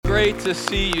great to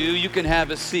see you. You can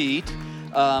have a seat.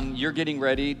 You're getting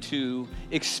ready to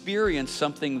experience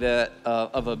something that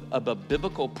of a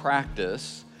biblical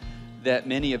practice that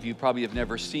many of you probably have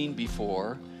never seen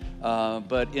before.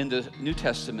 But in the New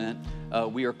Testament,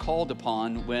 we are called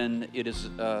upon when it is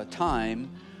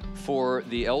time for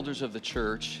the elders of the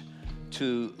church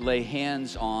to lay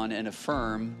hands on and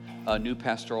affirm new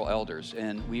pastoral elders.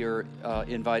 And we are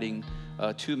inviting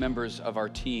two members of our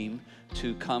team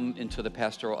to come into the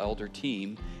pastoral elder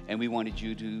team, and we wanted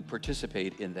you to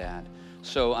participate in that.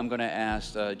 So I'm going to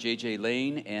ask J.J.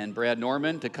 Lane and Brad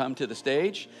Norman to come to the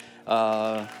stage.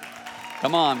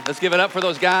 Come on, let's give it up for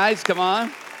those guys. Come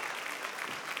on.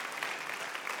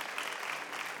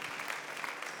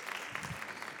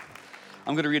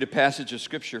 I'm going to read a passage of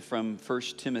Scripture from 1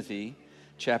 Timothy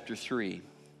chapter 3.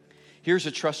 Here's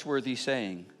a trustworthy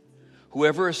saying.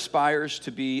 Whoever aspires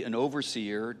to be an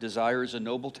overseer desires a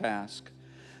noble task.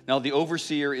 Now the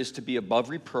overseer is to be above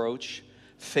reproach,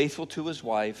 faithful to his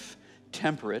wife,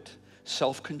 temperate,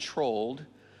 self-controlled,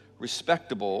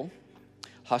 respectable,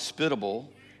 hospitable,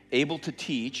 able to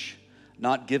teach,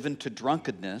 not given to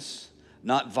drunkenness,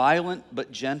 not violent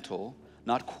but gentle,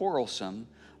 not quarrelsome,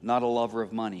 not a lover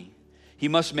of money. He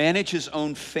must manage his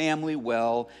own family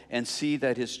well and see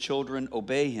that his children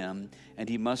obey him, and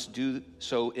he must do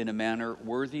so in a manner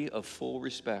worthy of full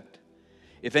respect.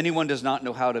 If anyone does not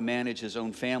know how to manage his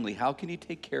own family, how can he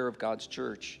take care of God's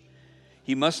church?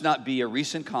 He must not be a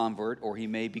recent convert, or he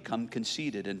may become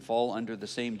conceited and fall under the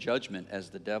same judgment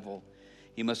as the devil.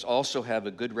 He must also have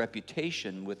a good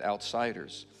reputation with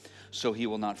outsiders, so he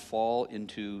will not fall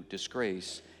into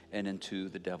disgrace and into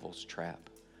the devil's trap.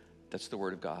 That's the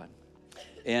word of God.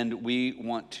 And we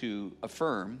want to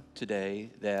affirm today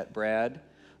that Brad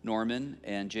Norman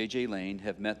and J.J. Lane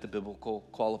have met the biblical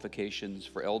qualifications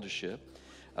for eldership.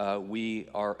 We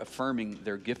are affirming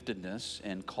their giftedness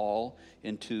and call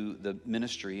into the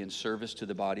ministry and service to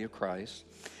the body of Christ.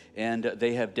 And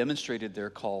they have demonstrated their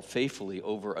call faithfully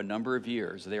over a number of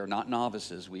years. They are not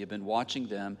novices. We have been watching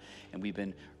them, and we've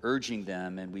been urging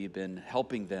them, and we've been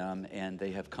helping them, and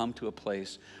they have come to a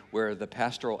place where the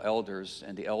pastoral elders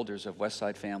and the elders of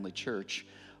Westside Family Church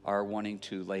are wanting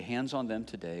to lay hands on them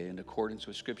today in accordance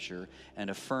with Scripture and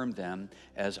affirm them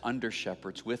as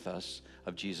under-shepherds with us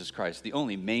of Jesus Christ. The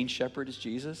only main shepherd is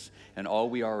Jesus, and all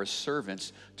we are is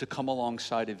servants to come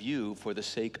alongside of you for the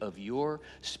sake of your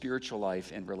spiritual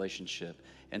life and relationship.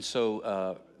 And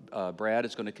so Brad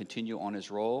is going to continue on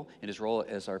his role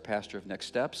as our pastor of Next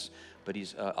Steps, but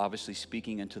he's obviously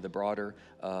speaking into the broader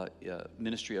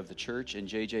ministry of the church, and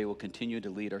JJ will continue to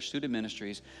lead our student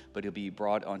ministries, but he'll be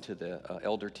brought onto the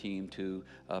elder team to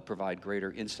provide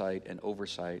greater insight and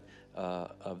oversight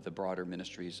of the broader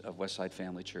ministries of Westside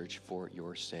Family Church for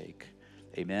your sake.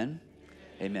 Amen?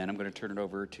 Amen. I'm going to turn it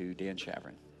over to Dan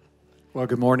Chavrin. Well,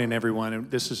 good morning, everyone,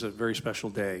 and this is a very special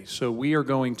day. So we are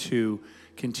going to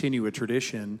continue a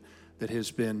tradition that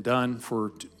has been done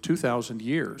for 2,000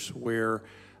 years, where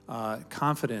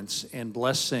confidence and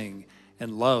blessing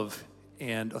and love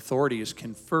and authority is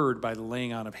conferred by the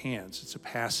laying on of hands. It's a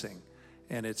passing,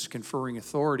 and it's conferring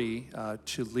authority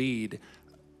to lead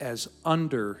as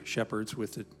under shepherds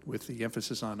with the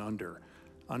emphasis on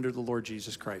under the Lord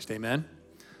Jesus Christ. Amen?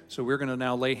 So we're going to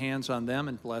now lay hands on them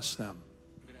and bless them.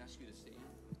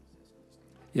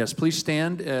 Yes, please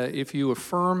stand. If you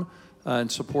affirm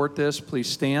and support this, please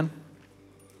stand.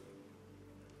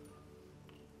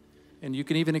 And you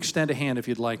can even extend a hand if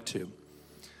you'd like to.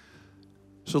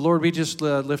 So, Lord, we just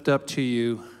lift up to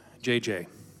you JJ.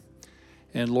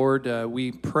 And, Lord,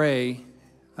 we pray,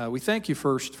 we thank you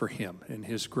first for him and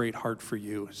his great heart for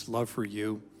you, his love for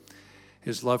you,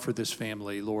 his love for this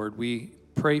family. Lord, we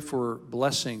pray for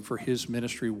blessing for his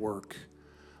ministry work.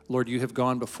 Lord, you have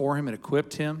gone before him and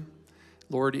equipped him.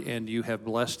 Lord, and you have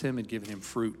blessed him and given him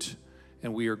fruit.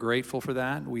 And we are grateful for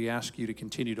that. We ask you to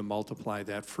continue to multiply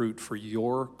that fruit for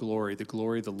your glory, the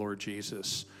glory of the Lord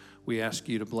Jesus. We ask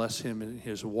you to bless him in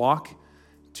his walk,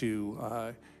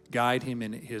 to guide him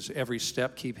in his every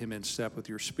step, keep him in step with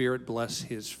your spirit. Bless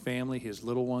his family, his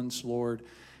little ones, Lord.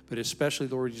 But especially,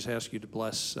 Lord, we just ask you to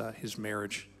bless his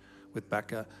marriage with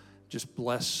Becca. Just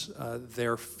bless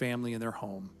their family and their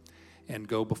home and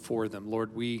go before them.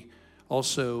 Lord, we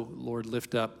also, Lord,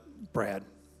 lift up Brad.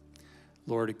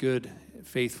 Lord, a good,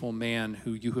 faithful man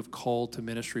who you have called to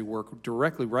ministry work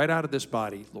directly right out of this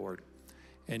body, Lord.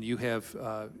 And you have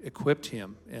equipped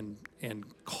him and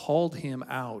called him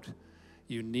out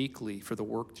uniquely for the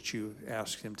work that you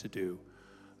asked him to do.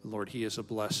 Lord, he is a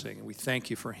blessing, and we thank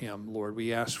you for him, Lord.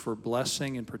 We ask for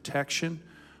blessing and protection.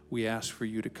 We ask for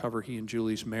you to cover he and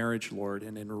Julie's marriage, Lord,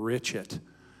 and enrich it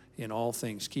in all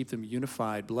things. Keep them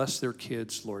unified. Bless their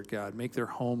kids, Lord God. Make their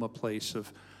home a place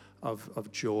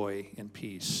of joy and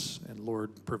peace. And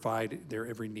Lord, provide their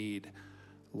every need,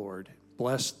 Lord.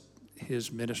 Bless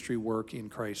his ministry work in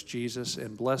Christ Jesus,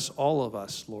 and bless all of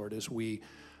us, Lord, as we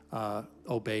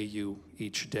obey you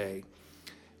each day.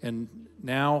 And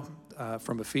now,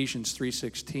 from Ephesians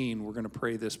 3:16, we're going to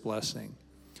pray this blessing.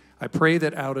 I pray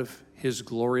that out of his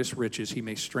glorious riches he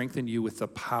may strengthen you with the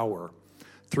power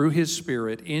through his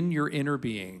Spirit in your inner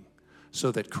being,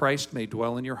 so that Christ may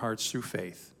dwell in your hearts through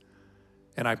faith.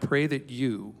 And I pray that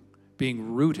you,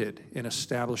 being rooted and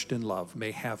established in love,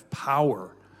 may have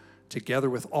power, together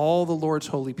with all the Lord's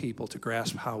holy people, to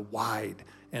grasp how wide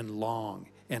and long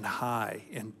and high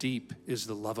and deep is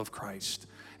the love of Christ,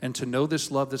 and to know this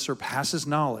love that surpasses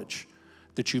knowledge,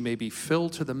 that you may be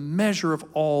filled to the measure of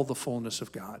all the fullness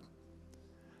of God.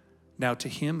 Now to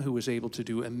him who is able to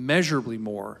do immeasurably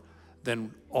more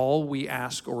than all we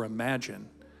ask or imagine,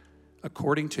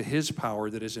 according to his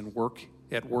power that is at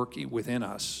work within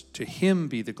us, to him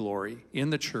be the glory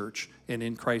in the church and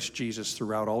in Christ Jesus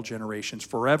throughout all generations,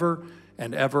 forever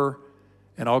and ever.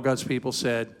 And all God's people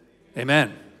said,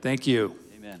 amen. Thank you.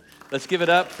 Amen. Let's give it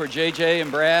up for JJ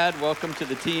and Brad. Welcome to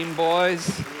the team,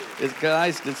 boys.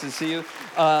 Guys, good to see you.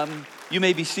 You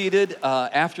may be seated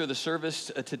after the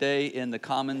service today in the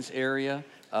Commons area.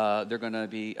 They're going to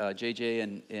be,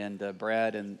 JJ and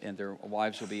Brad and their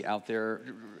wives will be out there.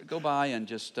 Go by and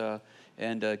just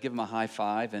give them a high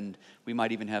five, and we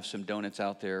might even have some donuts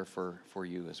out there for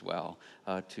you as well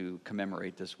to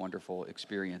commemorate this wonderful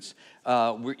experience.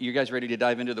 You guys ready to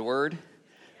dive into the Word?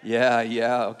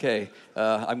 Yeah, okay.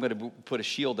 I'm going to put a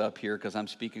shield up here because I'm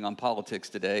speaking on politics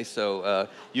today, so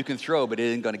you can throw, but it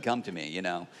isn't going to come to me, you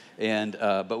know. And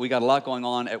but we got a lot going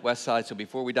on at Westside, so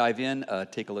before we dive in,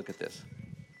 take a look at this.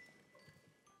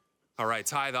 All right,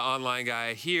 Ty, the online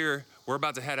guy here. We're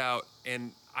about to head out,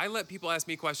 and I let people ask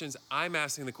me questions. I'm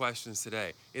asking the questions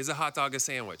today. Is a hot dog a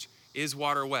sandwich? Is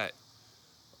water wet?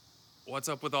 What's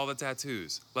up with all the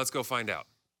tattoos? Let's go find out.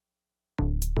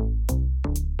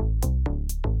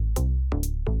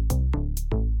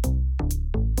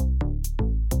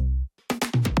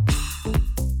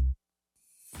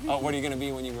 Oh, what are you going to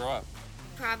be when you grow up?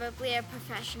 Probably a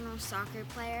professional soccer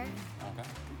player. Okay,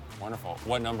 wonderful.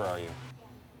 What number are you?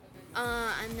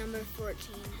 I'm number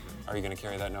 14. Are you going to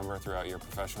carry that number throughout your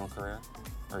professional career,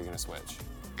 or are you going to switch?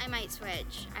 I might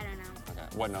switch. I don't know.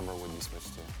 Okay, what number would you switch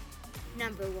to?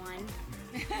 Number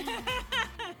 1.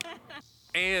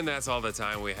 And that's all the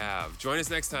time we have. Join us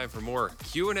next time for more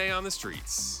Q&A on the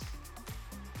Streets.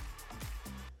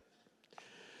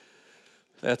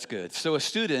 That's good. So a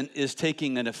student is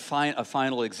taking a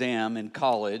final exam in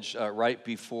college right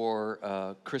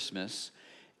before Christmas,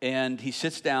 and he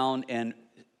sits down and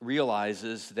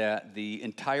realizes that the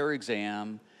entire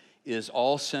exam is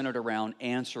all centered around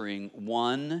answering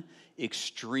one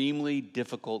extremely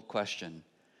difficult question.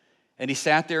 And he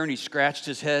sat there and he scratched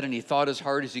his head and he thought as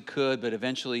hard as he could, but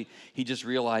eventually he just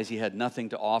realized he had nothing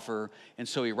to offer. And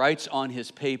so he writes on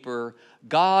his paper,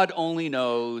 "God only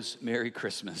knows, Merry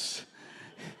Christmas."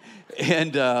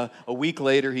 And a week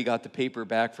later, he got the paper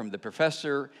back from the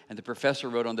professor, and the professor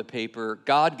wrote on the paper,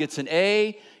 "God gets an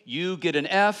A, you get an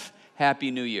F,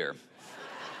 Happy New Year."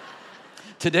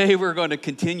 Today, we're going to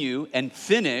continue and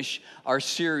finish our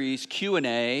series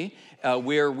Q&A,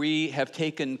 where we have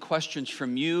taken questions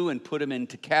from you and put them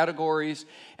into categories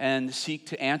and seek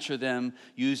to answer them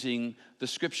using the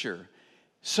Scripture.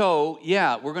 So,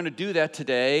 we're going to do that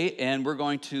today, and we're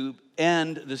going to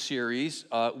end the series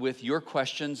with your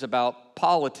questions about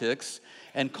politics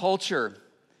and culture.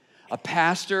 A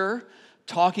pastor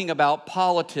talking about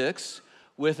politics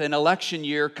with an election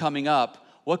year coming up.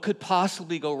 What could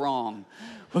possibly go wrong?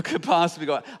 What could possibly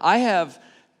go wrong? I have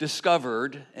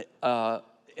discovered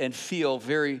and feel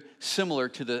very similar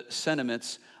to the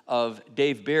sentiments of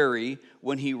Dave Barry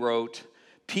when he wrote,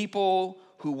 "People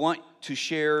who want to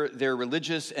share their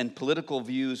religious and political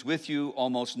views with you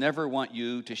almost never want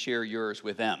you to share yours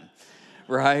with them,"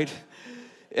 right?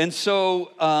 And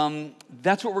so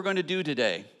that's what we're going to do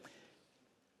today.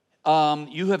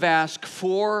 You have asked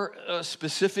 4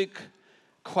 specific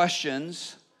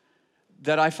questions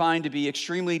that I find to be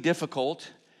extremely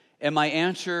difficult, and my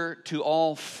answer to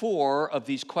all 4 of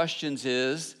these questions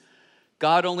is,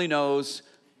 God only knows,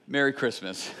 Merry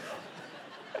Christmas.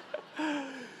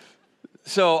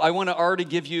 So I want to already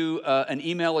give you an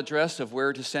email address of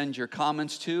where to send your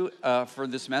comments to for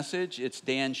this message. It's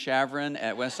Dan Shavrin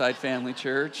at Westside Family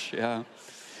Church. Yeah.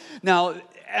 Now,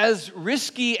 as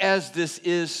risky as this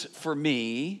is for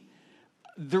me,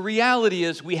 the reality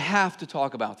is we have to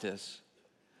talk about this.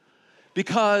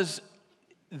 Because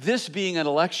this being an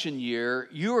election year,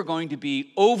 you are going to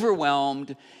be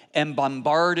overwhelmed and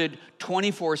bombarded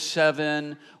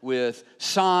 24/7 with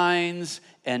signs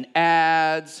and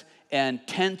ads and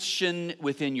tension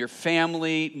within your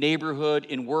family, neighborhood,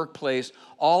 and workplace,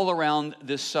 all around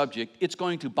this subject. It's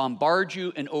going to bombard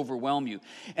you and overwhelm you.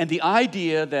 And the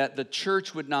idea that the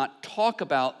church would not talk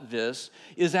about this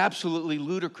is absolutely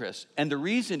ludicrous. And the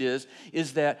reason is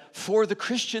that for the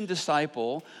Christian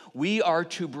disciple, we are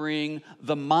to bring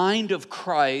the mind of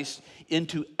Christ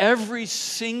into every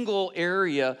single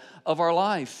area of our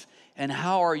life. And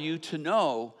how are you to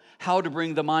know how to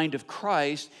bring the mind of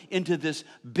Christ into this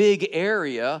big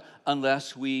area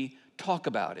unless we talk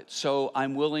about it? So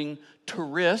I'm willing to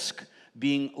risk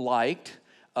being liked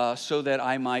so that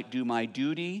I might do my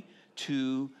duty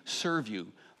to serve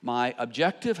you. My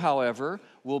objective, however,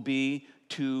 will be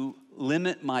to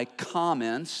limit my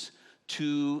comments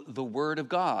to the Word of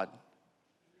God.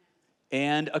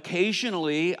 And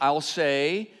occasionally I'll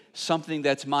say something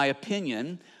that's my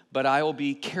opinion, but I will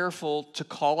be careful to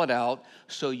call it out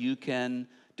so you can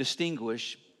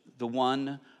distinguish the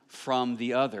one from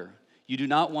the other. You do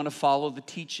not want to follow the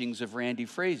teachings of Randy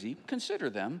Frazee. Consider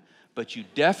them, but you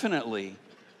definitely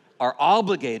are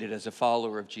obligated as a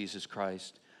follower of Jesus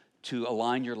Christ to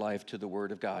align your life to the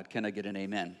Word of God. Can I get an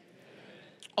amen?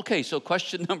 Okay, so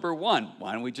question number one.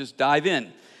 Why don't we just dive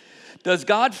in? Does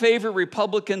God favor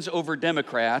Republicans over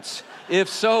Democrats? If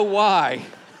so, why?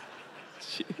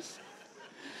 Jeez.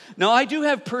 Now, I do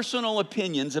have personal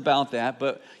opinions about that,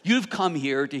 but you've come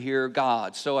here to hear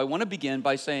God. So I want to begin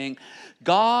by saying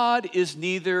God is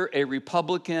neither a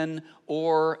Republican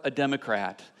or a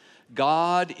Democrat.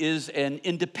 God is an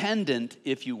independent,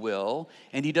 if you will,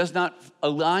 and he does not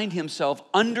align himself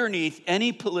underneath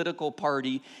any political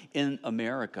party in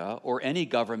America, or any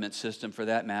government system for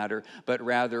that matter, but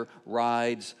rather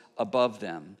rides above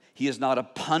them. He is not a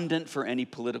pundit for any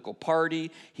political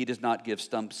party. He does not give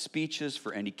stump speeches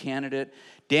for any candidate.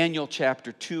 Daniel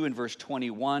chapter 2 and verse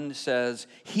 21 says,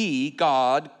 He,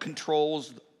 God,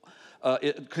 controls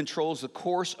the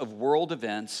course of world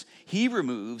events. He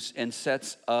removes and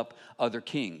sets up other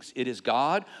kings. It is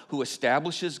God who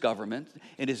establishes government.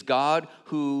 It is God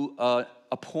who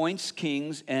appoints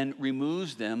kings and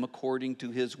removes them according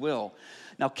to his will.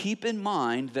 Now keep in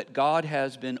mind that God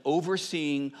has been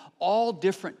overseeing all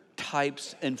different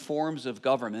types and forms of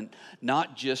government,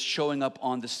 not just showing up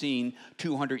on the scene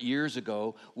 200 years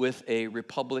ago with a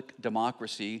republic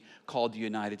democracy called the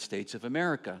United States of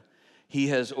America. He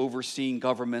has overseen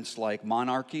governments like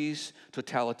monarchies,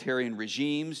 totalitarian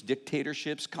regimes,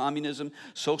 dictatorships, communism,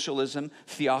 socialism,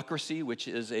 theocracy, which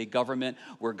is a government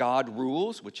where God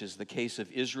rules, which is the case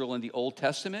of Israel in the Old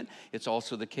Testament. It's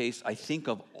also the case, I think,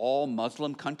 of all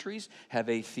Muslim countries have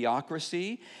a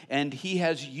theocracy. And he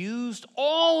has used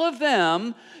all of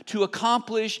them to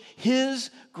accomplish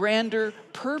his grander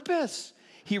purpose.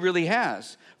 He really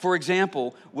has. For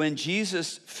example, when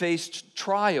Jesus faced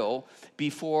trial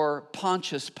before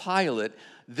Pontius Pilate,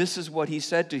 this is what he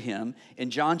said to him in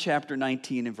John chapter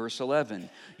 19 and verse 11.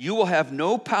 You would have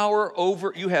no power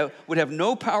over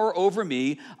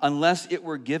me unless it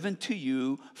were given to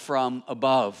you from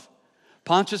above.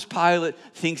 Pontius Pilate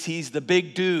thinks he's the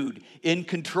big dude in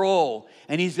control,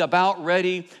 and he's about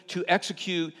ready to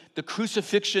execute the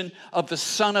crucifixion of the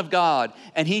Son of God,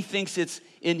 and he thinks it's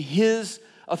in his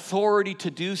authority to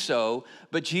do so.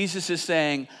 But Jesus is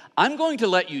saying, I'm going to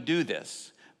let you do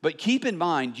this, but keep in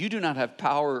mind, you do not have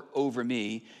power over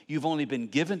me. You've only been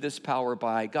given this power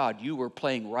by God. You were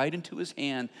playing right into his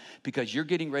hand because you're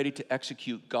getting ready to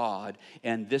execute God,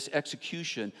 and this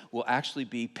execution will actually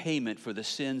be payment for the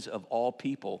sins of all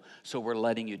people, so we're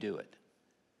letting you do it.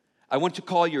 I want to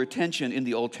call your attention in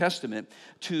the Old Testament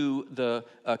to the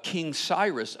King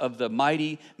Cyrus of the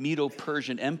mighty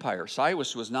Medo-Persian Empire.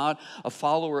 Cyrus was not a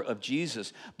follower of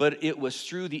Jesus, but it was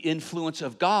through the influence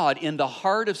of God in the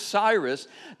heart of Cyrus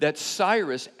that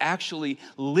Cyrus actually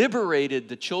liberated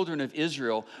the children of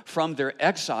Israel from their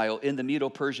exile in the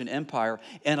Medo-Persian Empire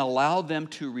and allowed them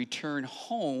to return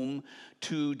home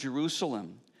to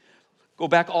Jerusalem. Go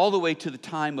back all the way to the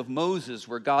time of Moses,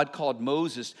 where God called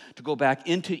Moses to go back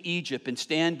into Egypt and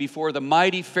stand before the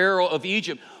mighty Pharaoh of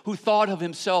Egypt, who thought of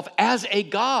himself as a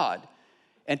god,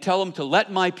 and tell him to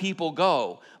let my people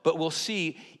go. But we'll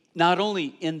see, not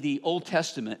only in the Old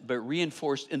Testament, but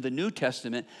reinforced in the New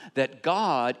Testament, that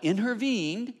God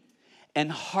intervened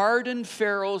and hardened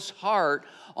Pharaoh's heart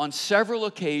on several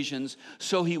occasions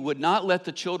so he would not let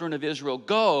the children of Israel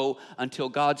go until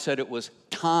God said it was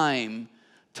time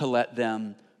to let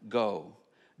them go.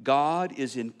 God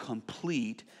is in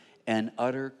complete and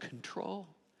utter control.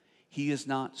 He is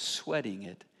not sweating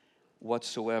it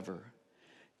whatsoever.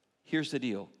 here's the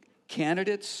deal.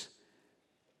 Candidates,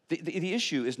 the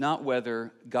issue is not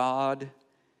whether God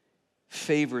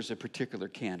favors a particular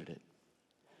candidate,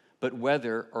 but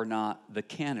whether or not the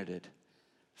candidate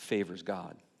favors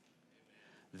God.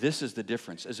 This is the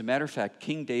difference. As a matter of fact,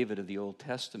 King David of the Old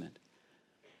Testament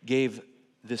gave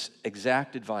this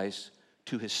exact advice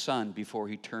to his son before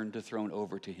he turned the throne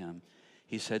over to him.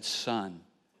 He said, "Son,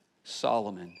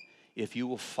 Solomon, if you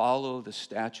will follow the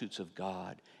statutes of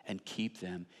God and keep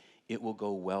them, it will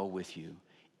go well with you.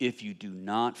 If you do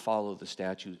not follow the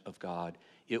statutes of God,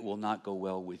 it will not go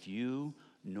well with you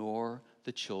nor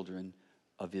the children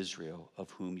of Israel, of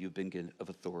whom you've been given of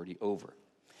authority over."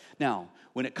 Now,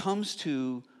 when it comes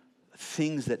to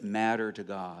things that matter to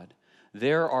God,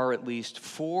 there are at least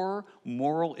 4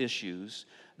 moral issues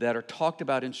that are talked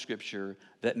about in Scripture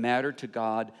that matter to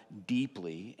God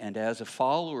deeply. And as a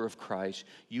follower of Christ,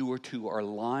 you are to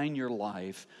align your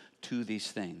life to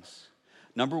these things.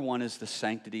 Number 1 is the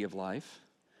sanctity of life.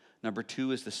 Number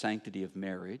 2 is the sanctity of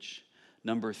marriage.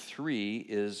 Number 3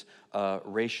 is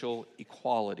racial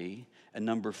equality. And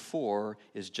number 4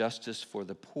 is justice for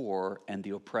the poor and the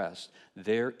oppressed.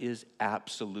 There is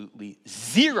absolutely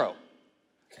zero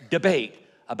debate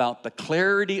about the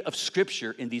clarity of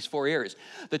Scripture in these 4 areas.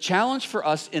 The challenge for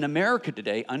us in America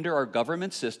today, under our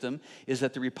government system, is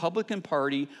that the Republican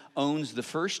Party owns the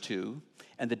first 2,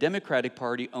 and the Democratic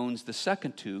Party owns the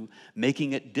second 2,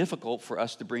 making it difficult for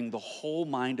us to bring the whole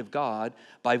mind of God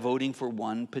by voting for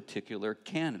one particular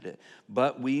candidate.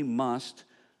 But we must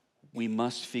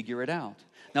figure it out.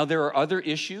 Now, there are other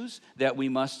issues that we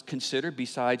must consider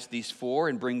besides these 4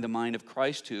 and bring the mind of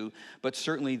Christ to, but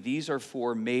certainly these are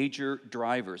 4 major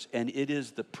drivers, and it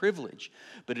is the privilege,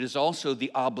 but it is also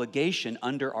the obligation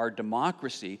under our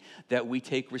democracy that we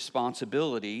take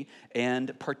responsibility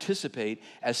and participate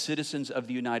as citizens of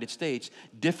the United States.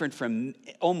 Different from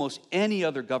almost any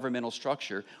other governmental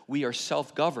structure, we are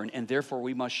self-governed, and therefore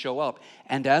we must show up.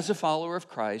 And as a follower of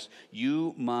Christ,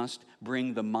 you must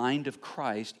bring the mind of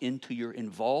Christ into your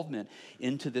involvement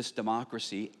into this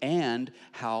democracy and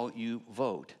how you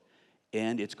vote.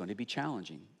 And it's going to be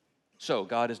challenging. So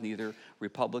God is neither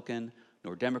Republican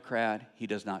nor Democrat. He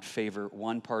does not favor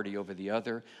one party over the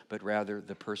other, but rather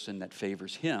the person that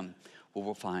favors him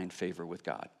will find favor with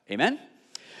God. Amen?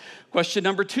 Question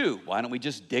number 2. Why don't we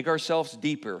just dig ourselves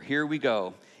deeper? Here we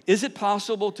go. Is it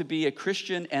possible to be a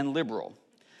Christian and liberal?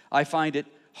 I find it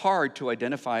hard to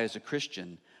identify as a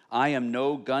Christian. I am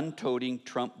no gun-toting,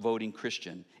 Trump-voting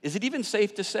Christian. Is it even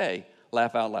safe to say,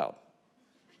 laugh out loud?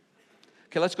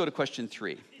 Okay, let's go to question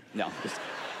 3. No.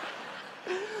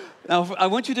 Now, I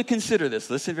want you to consider this.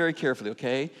 Listen very carefully,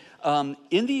 okay?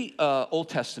 In the Old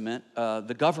Testament,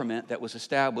 the government that was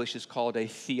established is called a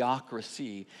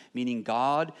theocracy, meaning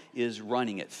God is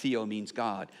running it. Theo means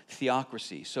God.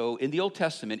 Theocracy. So in the Old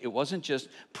Testament, it wasn't just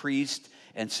priests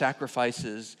and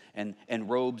sacrifices and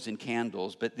robes and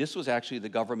candles, but this was actually the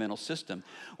governmental system.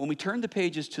 When we turn the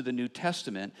pages to the New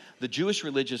Testament, the Jewish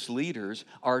religious leaders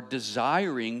are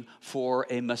desiring for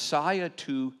a Messiah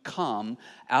to come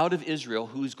out of Israel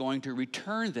who's going to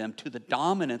return them to the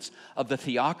dominance of the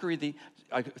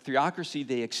theocracy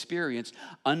they experienced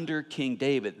under King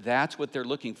David. That's what they're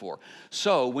looking for.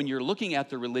 So when you're looking at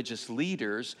the religious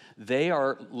leaders, they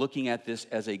are looking at this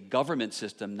as a government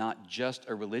system, not just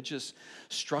a religious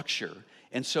structure.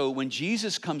 And so when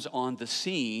Jesus comes on the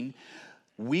scene,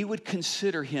 we would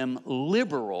consider him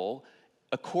liberal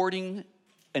according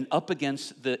and up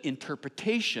against the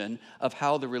interpretation of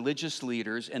how the religious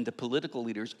leaders and the political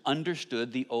leaders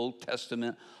understood the Old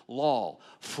Testament law.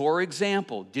 For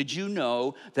example, did you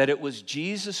know that it was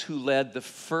Jesus who led the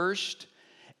first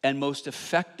and most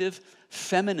effective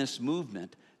feminist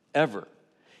movement ever?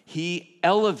 He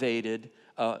elevated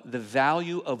the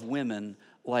value of women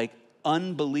like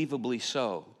unbelievably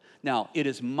so. Now, it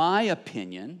is my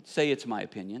opinion, say it's my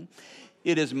opinion,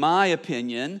 it is my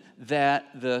opinion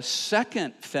that the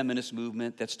second feminist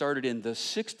movement that started in the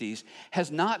 60s has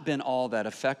not been all that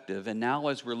effective. And now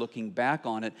as we're looking back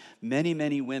on it, many,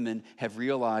 many women have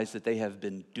realized that they have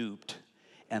been duped.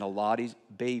 And a lot of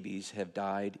babies have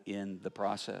died in the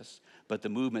process. But the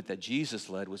movement that Jesus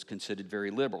led was considered very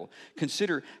liberal.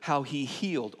 Consider how he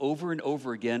healed over and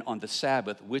over again on the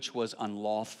Sabbath, which was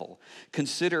unlawful.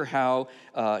 Consider how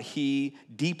he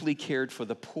deeply cared for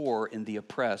the poor and the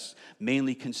oppressed,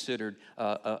 mainly considered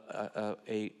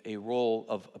a role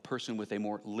of a person with a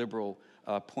more liberal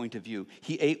point of view.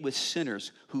 He ate with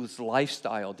sinners whose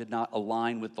lifestyle did not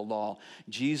align with the law.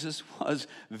 Jesus was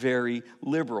very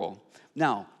liberal.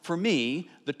 Now, for me,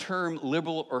 the term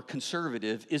liberal or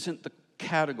conservative isn't the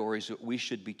categories that we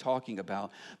should be talking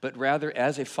about, but rather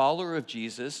as a follower of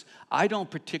Jesus, I don't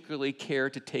particularly care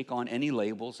to take on any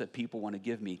labels that people want to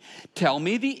give me. Tell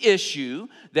me the issue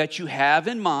that you have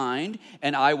in mind,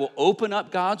 and I will open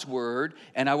up God's word,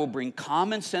 and I will bring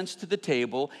common sense to the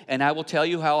table, and I will tell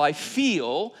you how I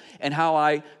feel and how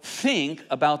I think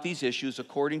about these issues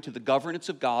according to the governance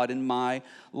of God in my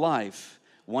life.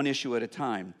 One issue at a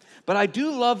time. But I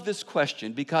do love this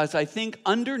question because I think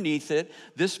underneath it,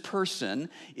 this person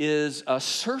is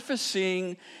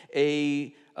surfacing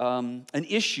an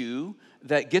issue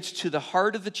that gets to the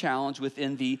heart of the challenge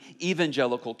within the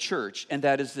evangelical church, and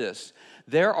that is this.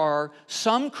 There are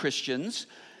some Christians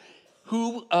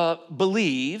who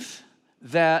believe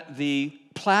that the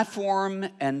platform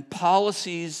and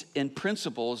policies and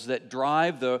principles that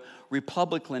drive the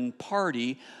Republican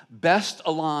Party best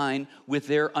align with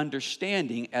their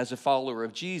understanding as a follower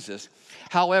of Jesus.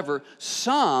 However,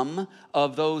 some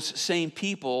of those same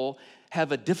people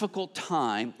have a difficult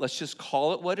time, let's just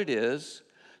call it what it is,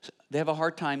 they have a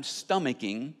hard time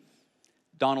stomaching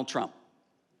Donald Trump,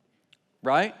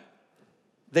 right?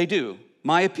 They do.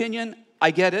 My opinion,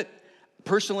 I get it.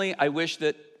 Personally, I wish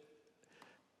that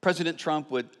President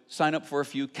Trump would sign up for a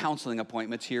few counseling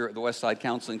appointments here at the Westside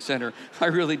Counseling Center. I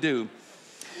really do.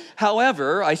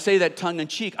 However, I say that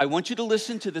tongue-in-cheek. I want you to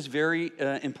listen to this very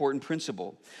important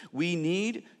principle. What we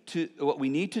need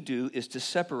to do is to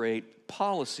separate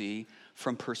policy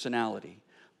from personality.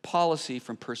 Policy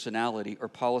from personality, or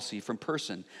policy from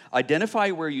person.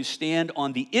 Identify where you stand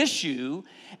on the issue,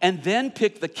 and then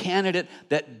pick the candidate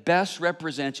that best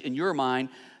represents in your mind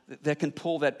that can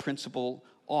pull that principle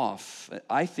off.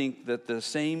 I think that the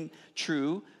same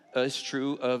is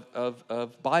true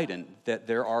of Biden, that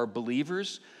there are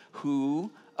believers who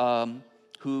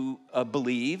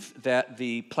believe that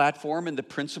the platform and the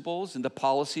principles and the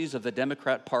policies of the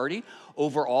Democrat Party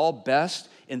overall best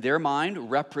in their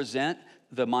mind represent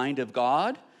the mind of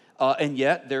God, and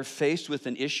yet they're faced with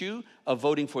an issue of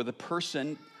voting for the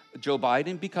person, Joe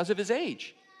Biden, because of his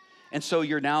age. And so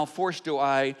you're now forced, do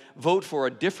I vote for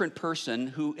a different person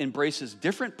who embraces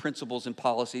different principles and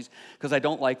policies because I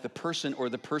don't like the person or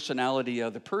the personality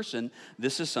of the person?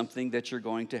 This is something that you're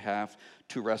going to have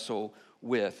to wrestle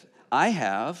with. I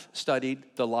have studied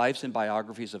the lives and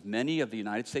biographies of many of the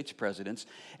United States presidents,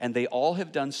 and they all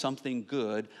have done something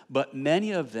good, but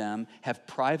many of them have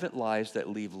private lives that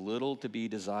leave little to be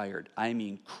desired. I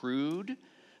mean, crude,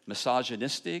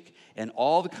 misogynistic, and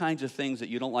all the kinds of things that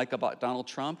you don't like about Donald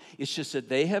Trump. It's just that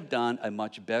they have done a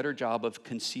much better job of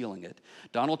concealing it.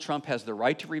 Donald Trump has the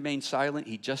right to remain silent.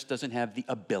 He just doesn't have the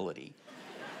ability.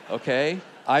 Okay?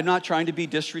 I'm not trying to be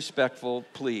disrespectful,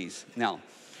 please. Now,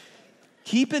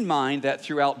 keep in mind that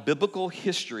throughout biblical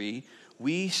history,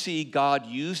 we see God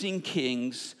using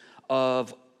kings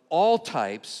of all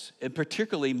types, and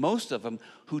particularly most of them,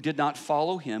 who did not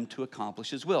follow him to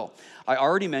accomplish his will. I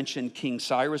already mentioned King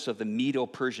Cyrus of the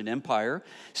Medo-Persian Empire.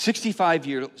 65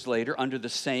 years later, under the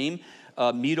same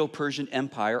Medo-Persian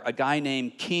Empire, a guy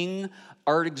named King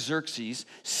Artaxerxes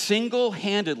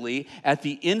single-handedly, at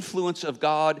the influence of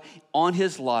God on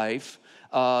his life,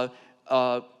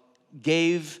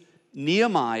 gave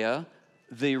Nehemiah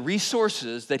the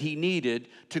resources that he needed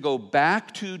to go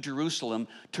back to Jerusalem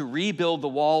to rebuild the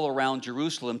wall around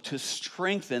Jerusalem to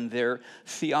strengthen their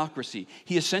theocracy.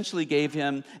 He essentially gave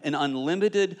him an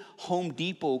unlimited Home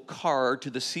Depot card to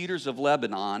the cedars of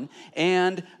Lebanon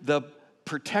and the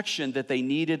protection that they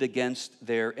needed against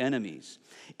their enemies.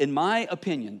 In my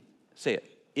opinion,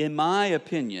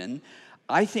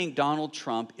 I think Donald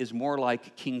Trump is more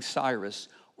like King Cyrus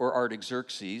or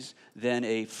Artaxerxes than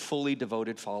a fully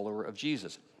devoted follower of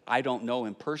Jesus. I don't know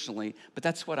him personally, but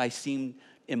that's what I seem,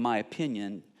 in my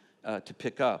opinion, to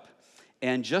pick up.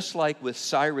 And just like with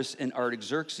Cyrus and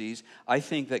Artaxerxes, I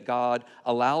think that God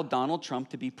allowed Donald Trump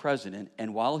to be president,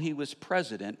 and while he was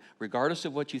president, regardless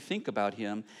of what you think about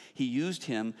him, he used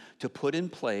him to put in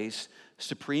place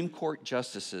Supreme Court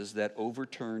justices that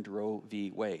overturned Roe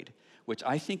v. Wade, which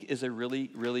I think is a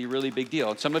really, really, really big deal.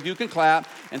 And some of you can clap,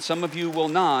 and some of you will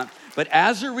not. But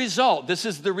as a result, this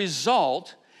is the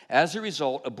result, as a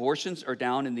result, abortions are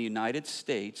down in the United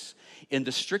States, in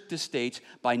the strictest states,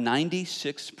 by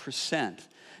 96%.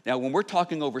 Now, when we're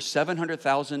talking over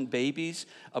 700,000 babies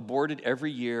aborted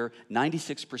every year,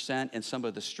 96% in some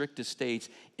of the strictest states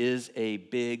is a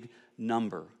big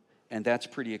number. And that's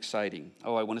pretty exciting.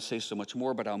 Oh, I want to say so much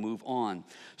more, but I'll move on.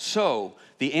 So,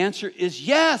 the answer is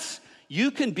yes.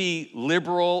 You can be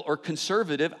liberal or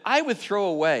conservative. I would throw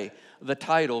away the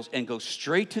titles and go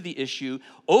straight to the issue,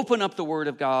 open up the Word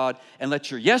of God, and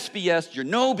let your yes be yes, your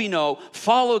no be no,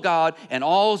 follow God, and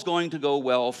all is going to go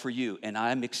well for you. And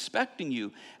I'm expecting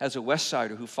you, as a West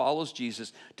Sider who follows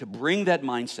Jesus, to bring that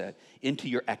mindset into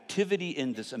your activity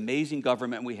in this amazing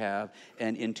government we have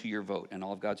and into your vote. And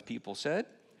all of God's people said?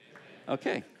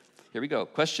 Okay, here we go.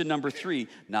 Question number 3,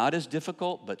 not as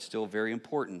difficult, but still very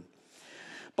important.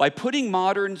 By putting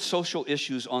modern social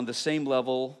issues on the same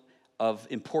level of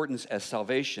importance as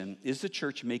salvation, is the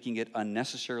church making it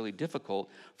unnecessarily difficult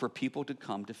for people to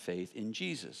come to faith in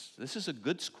Jesus? This is a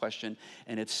good question,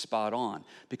 and it's spot on,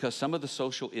 because some of the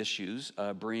social issues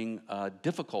bring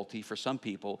difficulty for some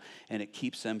people, and it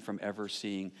keeps them from ever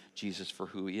seeing Jesus for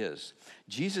who he is.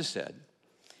 Jesus said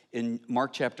in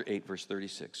Mark chapter 8, verse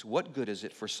 36, "What good is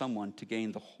it for someone to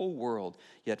gain the whole world,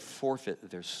 yet forfeit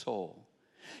their soul?"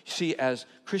 See, as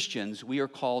Christians, we are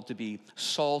called to be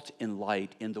salt and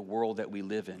light in the world that we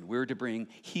live in. We're to bring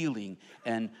healing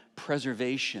and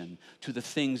preservation to the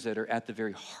things that are at the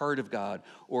very heart of God,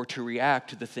 or to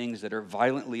react to the things that are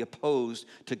violently opposed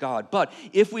to God. But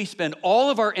if we spend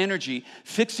all of our energy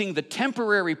fixing the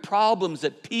temporary problems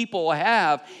that people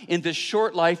have in this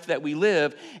short life that we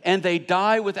live, and they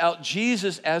die without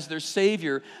Jesus as their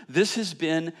Savior, this has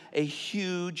been a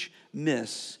huge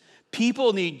miss.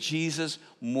 People need Jesus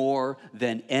more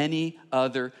than any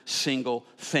other single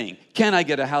thing. Can I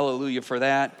get a hallelujah for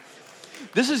that?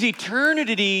 This is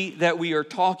eternity that we are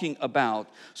talking about.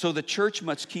 So the church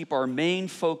must keep our main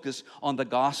focus on the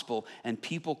gospel and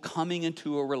people coming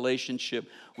into a relationship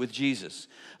with Jesus.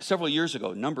 Several years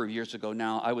ago, a number of years ago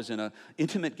now, I was in an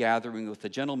intimate gathering with a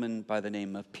gentleman by the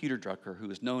name of Peter Drucker, who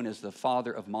is known as the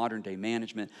father of modern day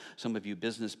management. Some of you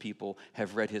business people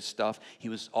have read his stuff. He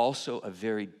was also a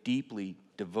very deeply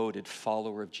devoted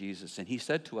follower of Jesus. And he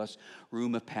said to us,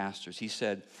 room of pastors, he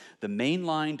said, the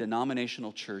mainline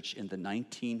denominational church in the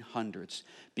 1900s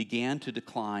began to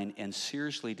decline and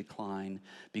seriously decline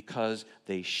because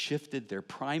they shifted their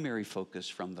primary focus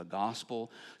from the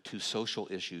gospel to social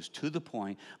issues, to the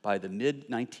point by the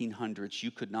mid-1900s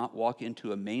you could not walk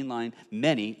into many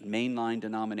mainline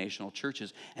denominational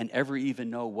churches and ever even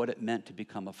know what it meant to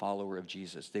become a follower of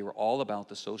Jesus. They were all about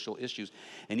the social issues.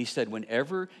 And he said,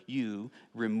 whenever you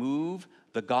remove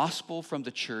the gospel from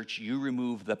the church, you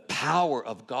remove the power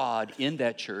of God in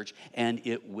that church, and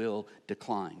it will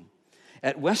decline.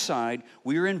 At Westside,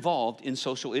 we are involved in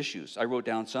social issues. I wrote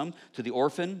down some: to the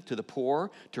orphan, to the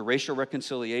poor, to racial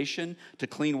reconciliation, to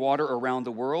clean water around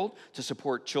the world, to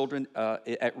support children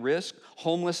at risk,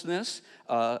 homelessness,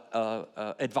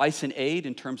 advice and aid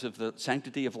in terms of the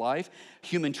sanctity of life,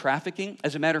 human trafficking.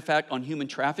 As a matter of fact, on human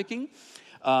trafficking,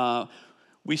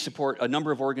 we support a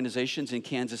number of organizations in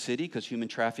Kansas City because human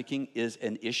trafficking is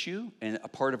an issue, and a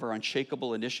part of our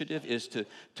Unshakable initiative is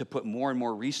to put more and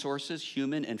more resources,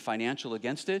 human and financial,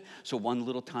 against it. So one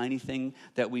little tiny thing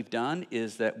that we've done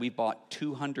is that we bought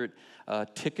 200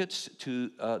 tickets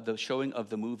to the showing of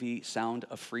the movie Sound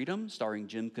of Freedom, starring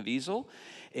Jim Caviezel.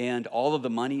 And all of the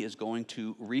money is going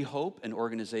to Rehope, an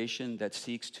organization that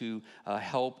seeks to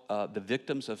help the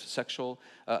victims of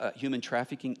human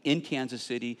trafficking in Kansas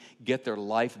City get their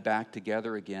life back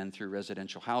together again through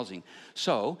residential housing.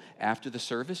 So after the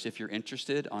service, if you're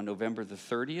interested, on November the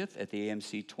 30th at the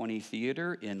AMC 20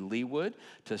 Theater in Leawood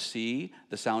to see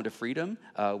The Sound of Freedom,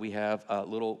 we have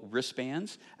little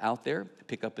wristbands out there.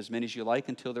 Pick up as many as you like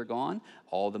until they're gone.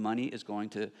 All the money is going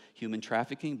to human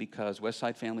trafficking because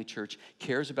Westside Family Church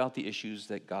cares about the issues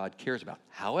that God cares about.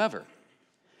 However,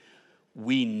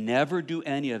 we never do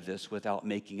any of this without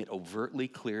making it overtly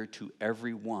clear to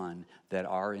everyone that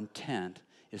our intent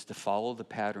is to follow the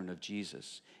pattern of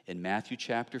Jesus. In Matthew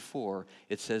chapter 4,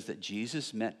 it says that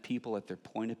Jesus met people at their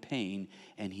point of pain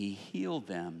and he healed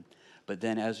them. But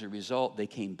then as a result, they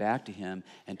came back to him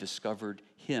and discovered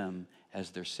him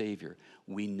as their Savior.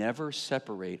 We never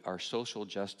separate our social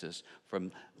justice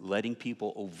from letting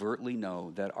people overtly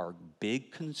know that our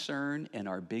big concern and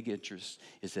our big interest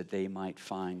is that they might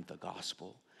find the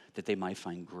gospel, that they might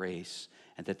find grace,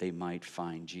 and that they might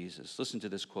find Jesus. Listen to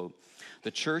this quote. The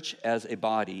church as a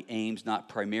body aims not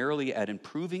primarily at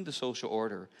improving the social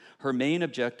order. Her main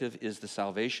objective is the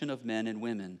salvation of men and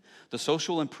women. The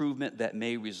social improvement that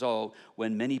may result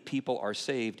when many people are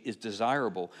saved is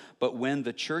desirable, but when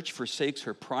the church forsakes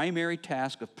her primary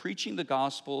task of preaching the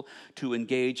gospel to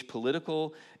engage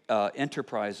political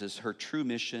enterprises, her true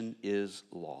mission is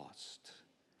lost.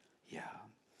 Yeah.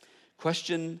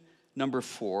 Question number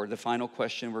 4, the final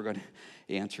question we're going to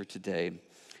answer today.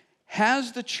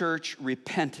 Has the church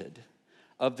repented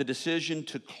of the decision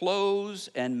to close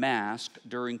and mask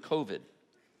during COVID?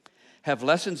 Have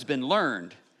lessons been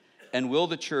learned? And will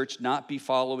the church not be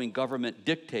following government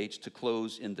dictates to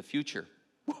close in the future?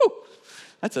 Woo!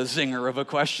 That's a zinger of a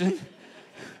question.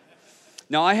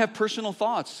 Now, I have personal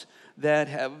thoughts that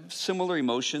have similar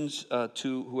emotions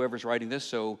to whoever's writing this,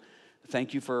 so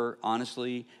thank you for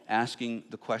honestly asking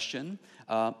the question.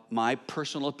 My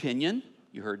personal opinion,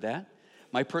 you heard that?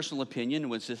 My personal opinion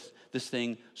was this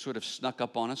thing sort of snuck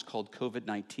up on us called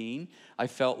COVID-19. I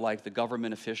felt like the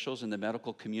government officials and the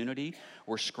medical community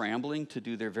were scrambling to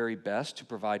do their very best to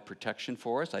provide protection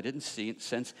for us. I didn't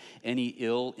sense any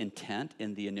ill intent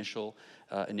in the initial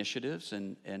initiatives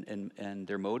and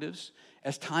their motives.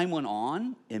 As time went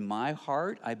on, in my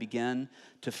heart, I began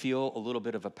to feel a little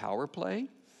bit of a power play.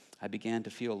 I began to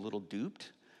feel a little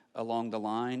duped along the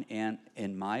line, and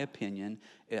in my opinion,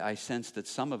 I sensed that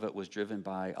some of it was driven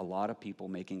by a lot of people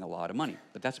making a lot of money.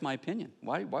 But that's my opinion.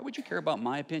 Why would you care about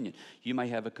my opinion? You might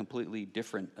have a completely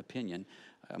different opinion.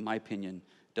 My opinion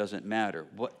doesn't matter.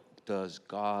 What does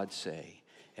God say?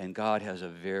 And God has a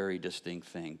very distinct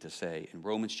thing to say. In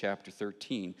Romans chapter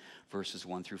 13, verses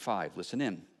 1 through 5, listen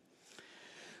in.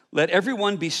 Let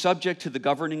everyone be subject to the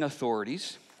governing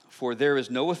authorities, for there is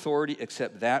no authority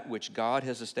except that which God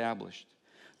has established.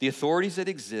 The authorities that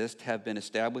exist have been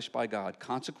established by God.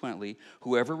 Consequently,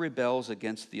 whoever rebels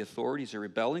against the authorities are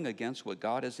rebelling against what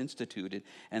God has instituted,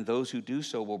 and those who do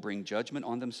so will bring judgment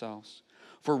on themselves.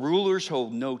 For rulers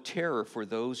hold no terror for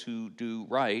those who do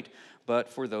right, but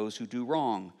for those who do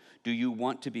wrong. Do you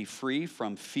want to be free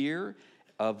from fear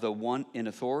of the one in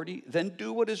authority? Then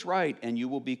do what is right, and you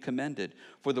will be commended.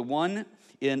 For the one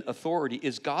in authority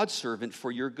is God's servant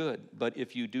for your good. But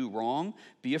if you do wrong,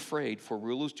 be afraid, for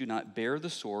rulers do not bear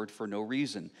the sword for no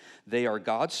reason. They are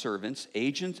God's servants,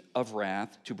 agents of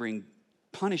wrath, to bring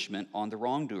punishment on the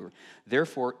wrongdoer.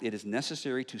 Therefore, it is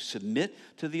necessary to submit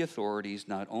to the authorities,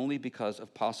 not only because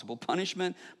of possible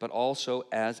punishment, but also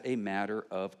as a matter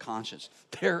of conscience.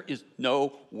 There is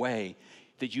no way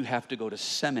that you have to go to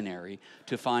seminary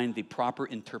to find the proper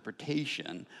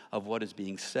interpretation of what is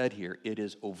being said here. It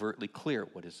is overtly clear.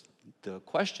 The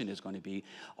question is going to be,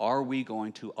 are we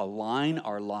going to align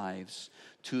our lives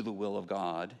to the will of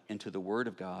God and to the Word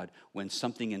of God when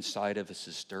something inside of us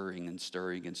is stirring and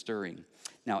stirring and stirring?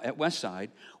 Now, at Westside,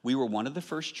 we were one of the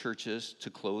first churches to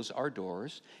close our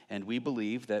doors, and we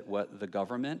believe that what the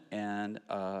government and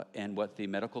what the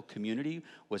medical community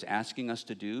was asking us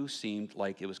to do seemed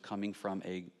like it was coming from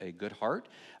a good heart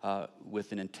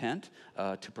with an intent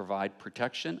to provide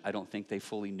protection. I don't think they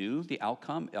fully knew the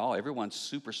outcome. Everyone's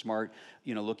super smart,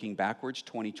 looking backwards,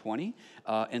 2020.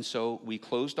 And so we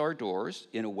closed our doors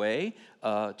in a way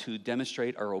to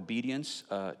demonstrate our obedience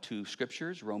to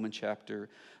Scriptures, Romans chapter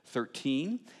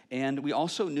 13. And we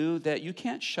also knew that you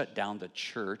can't shut down the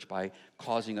church by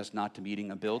causing us not to meet in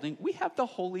a building. We have the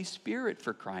Holy Spirit,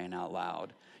 for crying out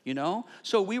loud.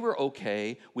 So we were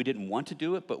okay. We didn't want to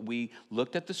do it, but we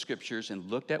looked at the Scriptures and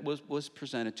looked at what was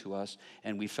presented to us,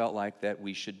 and we felt like that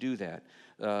we should do that.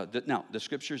 Now, the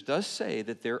Scriptures does say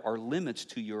that there are limits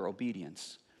to your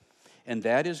obedience, and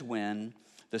that is when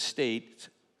the state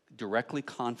directly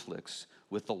conflicts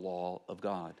with the law of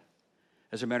God.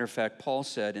 As a matter of fact, Paul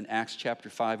said in Acts chapter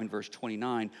 5 and verse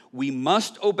 29, we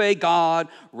must obey God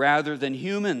rather than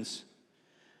humans.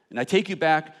 And I take you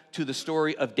back to the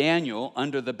story of Daniel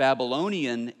under the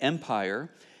Babylonian Empire.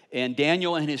 And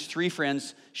Daniel and his three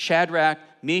friends, Shadrach,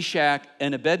 Meshach,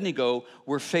 and Abednego,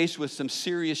 were faced with some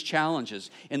serious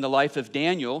challenges. In the life of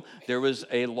Daniel, there was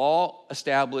a law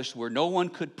established where no one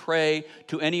could pray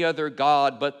to any other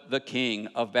god but the king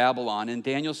of Babylon. And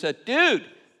Daniel said, dude,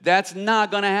 that's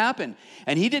not going to happen.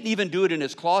 And he didn't even do it in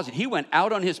his closet. He went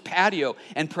out on his patio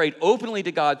and prayed openly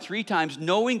to God 3 times,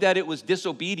 knowing that it was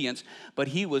disobedience, but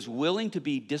he was willing to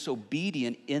be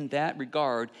disobedient in that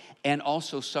regard and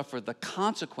also suffer the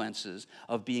consequences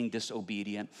of being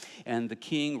disobedient. And the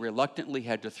king reluctantly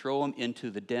had to throw him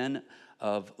into the den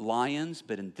of lions,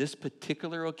 but in this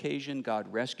particular occasion,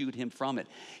 God rescued him from it.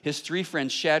 His 3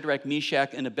 friends, Shadrach,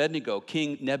 Meshach, and Abednego,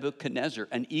 King Nebuchadnezzar,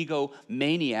 an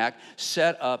egomaniac,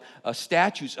 set up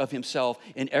statues of himself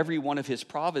in every one of his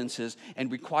provinces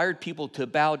and required people to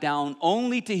bow down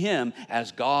only to him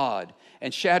as God.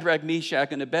 And Shadrach, Meshach,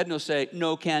 and Abednego say,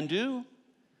 no can do.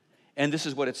 And this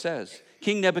is what it says.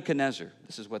 King Nebuchadnezzar,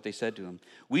 this is what they said to him.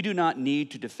 We do not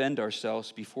need to defend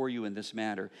ourselves before you in this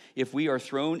matter. If we are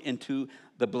thrown into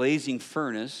the blazing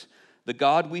furnace, the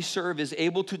God we serve is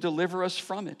able to deliver us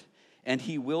from it, and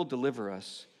he will deliver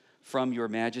us from your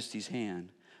majesty's hand.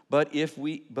 But if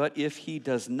he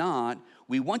does not,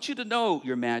 we want you to know,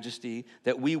 your majesty,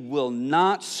 that we will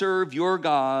not serve your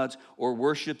gods or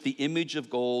worship the image of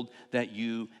gold that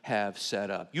you have set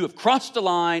up. You have crossed the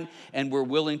line, and we're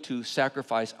willing to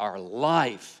sacrifice our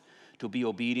life to be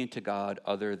obedient to God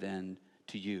other than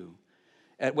to you.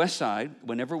 At Westside,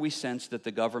 whenever we sensed that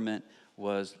the government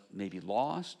was maybe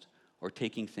lost or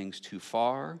taking things too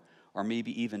far, or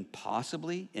maybe even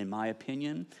possibly, in my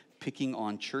opinion, picking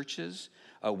on churches,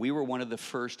 we were one of the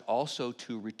first also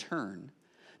to return.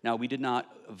 Now, we did not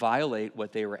violate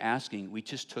what they were asking. We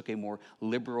just took a more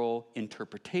liberal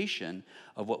interpretation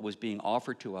of what was being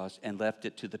offered to us and left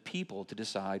it to the people to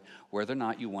decide whether or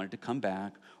not you wanted to come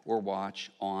back or watch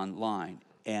online.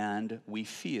 And we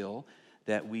feel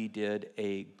that we did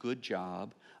a good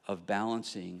job of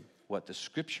balancing what the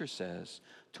Scripture says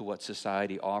to what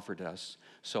society offered us.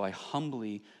 So I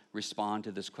humbly respond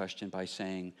to this question by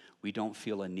saying we don't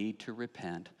feel a need to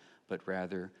repent, but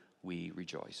rather we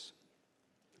rejoice.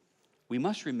 We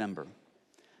must remember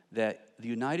that the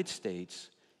United States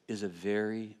is a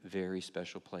very, very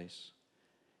special place.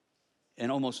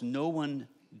 And almost no one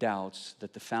doubts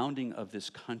that the founding of this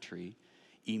country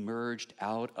emerged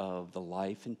out of the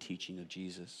life and teaching of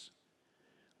Jesus,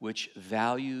 which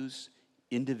values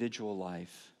individual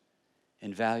life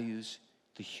and values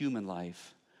the human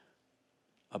life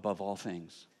above all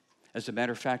things. As a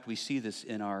matter of fact, we see this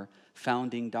in our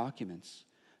founding documents.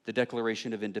 The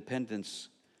Declaration of Independence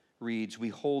reads, "We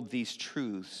hold these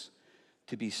truths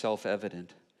to be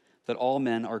self-evident, that all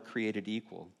men are created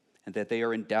equal, and that they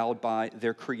are endowed by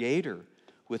their Creator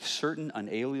with certain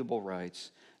unalienable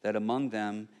rights, that among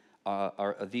them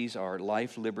these are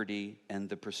life, liberty, and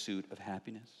the pursuit of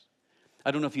happiness." I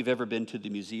don't know if you've ever been to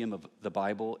the Museum of the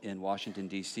Bible in Washington,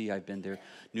 D.C. I've been there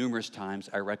numerous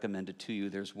times. I recommend it to you.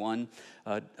 There's one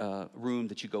room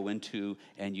that you go into,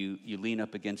 and you lean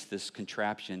up against this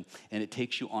contraption, and it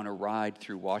takes you on a ride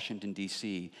through Washington,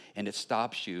 D.C., and it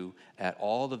stops you at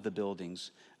all of the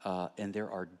buildings, and there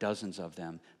are dozens of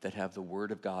them that have the Word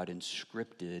of God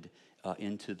inscripted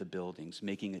into the buildings,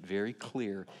 making it very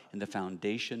clear in the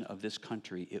foundation of this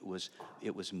country, it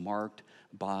was marked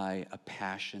by a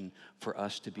passion for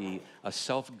us to be a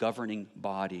self-governing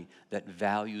body that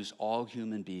values all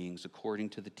human beings according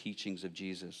to the teachings of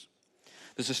Jesus.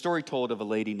 There's a story told of a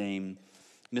lady named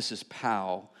Mrs.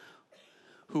 Powell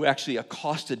who actually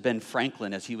accosted Ben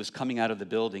Franklin as he was coming out of the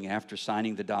building after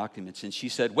signing the documents. And she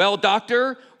said, "Well,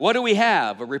 doctor, what do we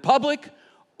have, a republic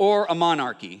or a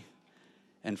monarchy?"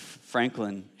 And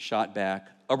Franklin shot back,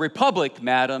 "A republic,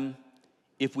 madam,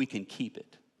 if we can keep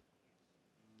it."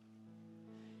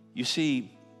 You see,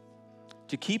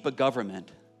 to keep a government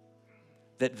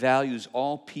that values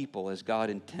all people as God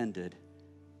intended,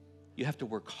 you have to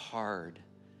work hard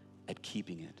at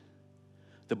keeping it.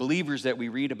 The believers that we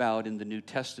read about in the New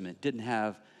Testament didn't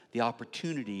have the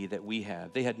opportunity that we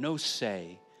have. They had no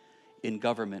say in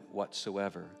government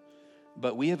whatsoever.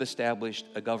 But we have established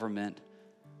a government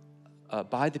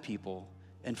by the people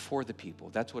and for the people.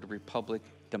 That's what a republic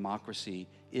democracy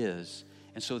is.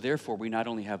 And so therefore, we not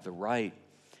only have the right,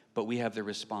 but we have the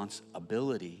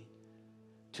responsibility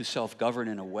to self-govern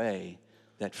in a way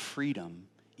that freedom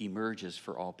emerges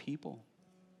for all people.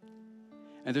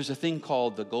 And there's a thing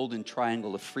called the Golden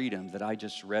Triangle of Freedom that I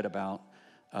just read about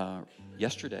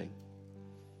yesterday.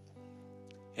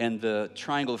 And the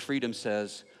Triangle of Freedom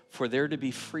says, for there to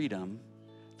be freedom,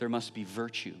 there must be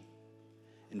virtue.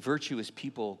 And virtue is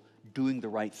people doing the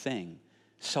right thing,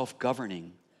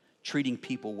 self-governing, treating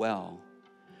people well.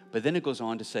 But then it goes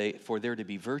on to say, for there to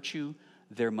be virtue,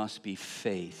 there must be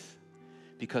faith.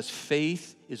 Because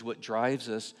faith is what drives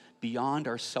us beyond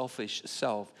our selfish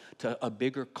self to a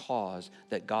bigger cause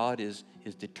that God is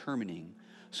determining,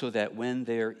 so that when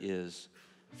there is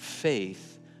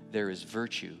faith, there is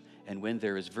virtue. And when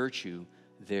there is virtue,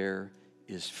 there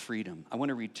is freedom. I want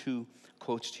to read two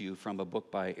quotes to you from a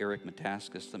book by Eric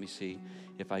Metaxas. Let me see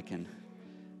if I can.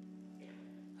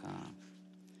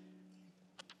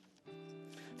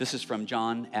 This is from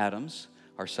John Adams,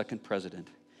 our second president.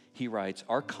 He writes,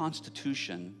 our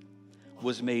Constitution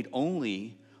was made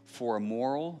only for a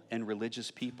moral and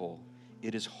religious people.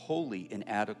 It is wholly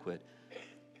inadequate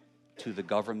to the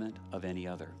government of any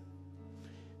other.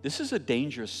 This is a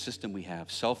dangerous system we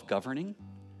have, self-governing,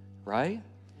 right?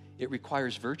 It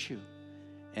requires virtue.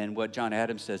 And what John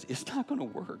Adams says, it's not going to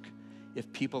work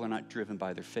if people are not driven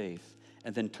by their faith.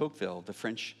 And then Tocqueville, the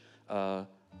French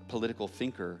political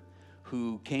thinker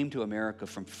who came to America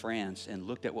from France and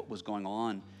looked at what was going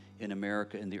on in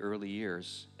America in the early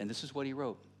years. And this is what he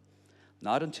wrote.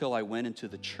 Not until I went into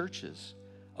the churches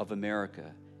of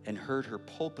America and heard her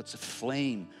pulpits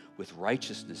aflame with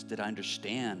righteousness did I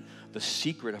understand the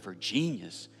secret of her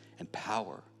genius and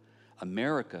power.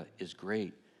 America is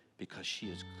great because she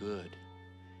is good.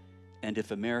 And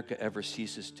if America ever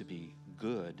ceases to be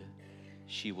good,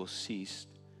 she will cease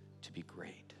to be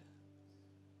great.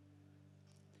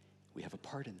 we have a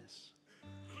part in this,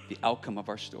 the outcome of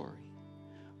our story.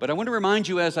 But I want to remind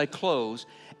you as I close,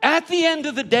 at the end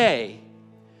of the day,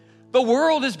 the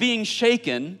world is being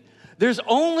shaken. There's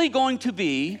only going to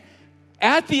be,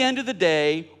 at the end of the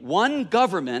day, one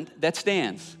government that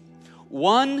stands,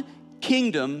 one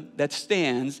kingdom that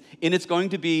stands, and it's going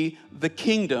to be the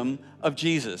kingdom of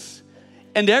Jesus.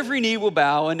 And every knee will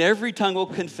bow and every tongue will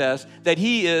confess that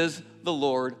he is the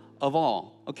Lord of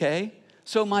all, okay?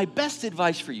 So my best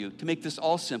advice for you, to make this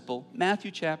all simple,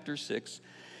 Matthew chapter 6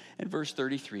 and verse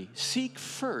 33, seek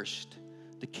first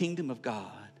the kingdom of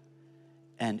God,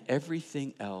 and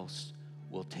everything else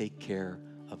will take care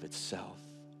of itself.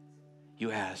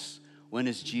 You ask, when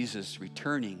is Jesus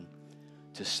returning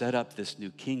to set up this new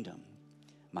kingdom?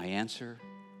 My answer,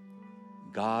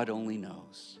 God only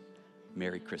knows.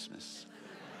 Merry Christmas.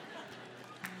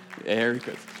 Merry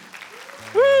Christmas.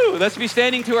 Woo! Let's be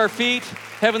standing to our feet.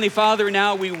 Heavenly Father,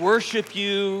 now we worship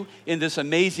you in this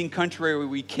amazing country where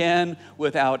we can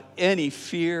without any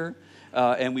fear.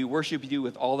 And we worship you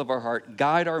with all of our heart.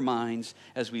 Guide our minds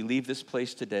as we leave this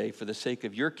place today for the sake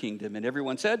of your kingdom. And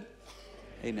everyone said,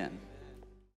 amen.